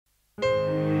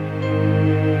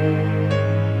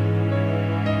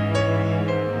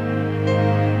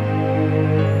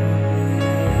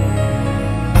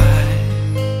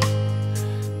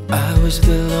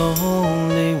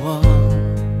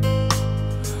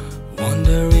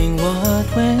wondering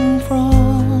what went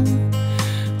wrong,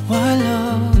 why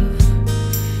love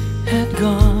had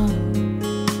gone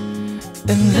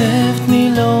and left me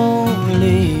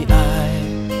lonely.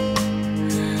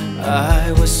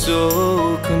 I was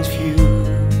so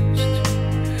confused,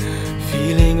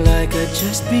 feeling like I'd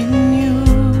just been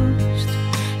used.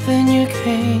 Then you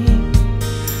came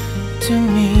to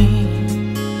me,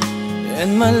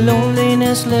 and my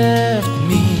loneliness left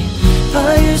me.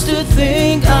 I used to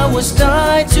think I was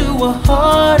tied to a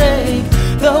heartache,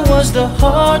 that was the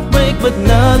heartbreak. But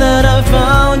now that I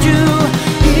found you,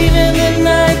 even the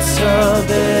nights are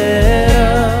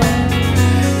better.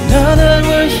 Now that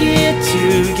we're here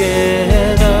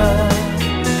together,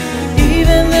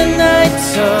 even the nights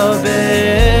are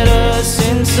better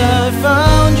since I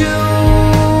found you.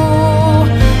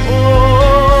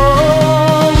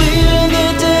 Oh, even the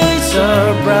days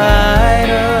are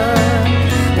brighter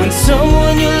when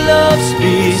someone you love's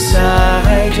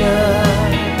beside you.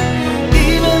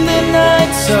 Even the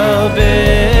nights are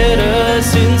better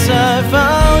since I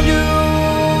found you.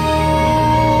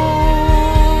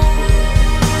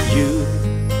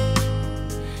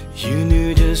 You knew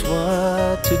just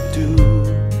what to do,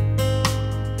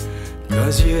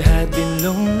 'cause you had been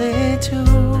lonely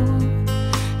too,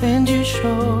 and you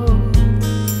showed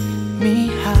me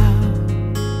how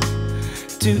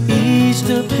to ease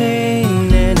the pain.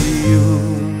 And you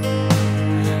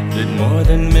did more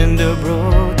than mend a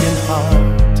broken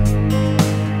heart,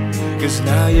 'cause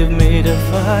now you've made a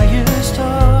fire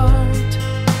start.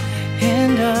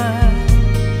 And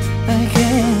I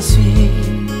can see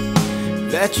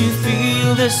that you feel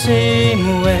the same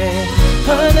way.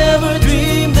 I never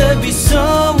dreamed there'd be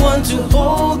someone to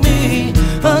hold me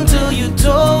until you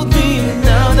told me.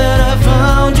 Now that I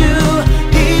found you,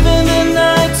 even the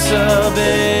nights are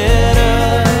better.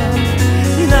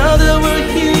 Now that we're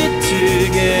here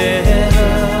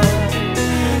together,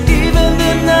 even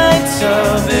the nights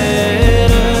are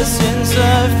better since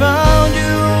I found you.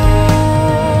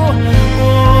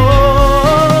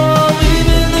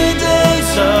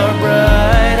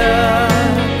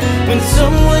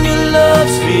 Someone you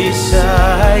love's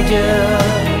beside you,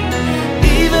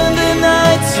 even the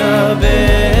nights are better.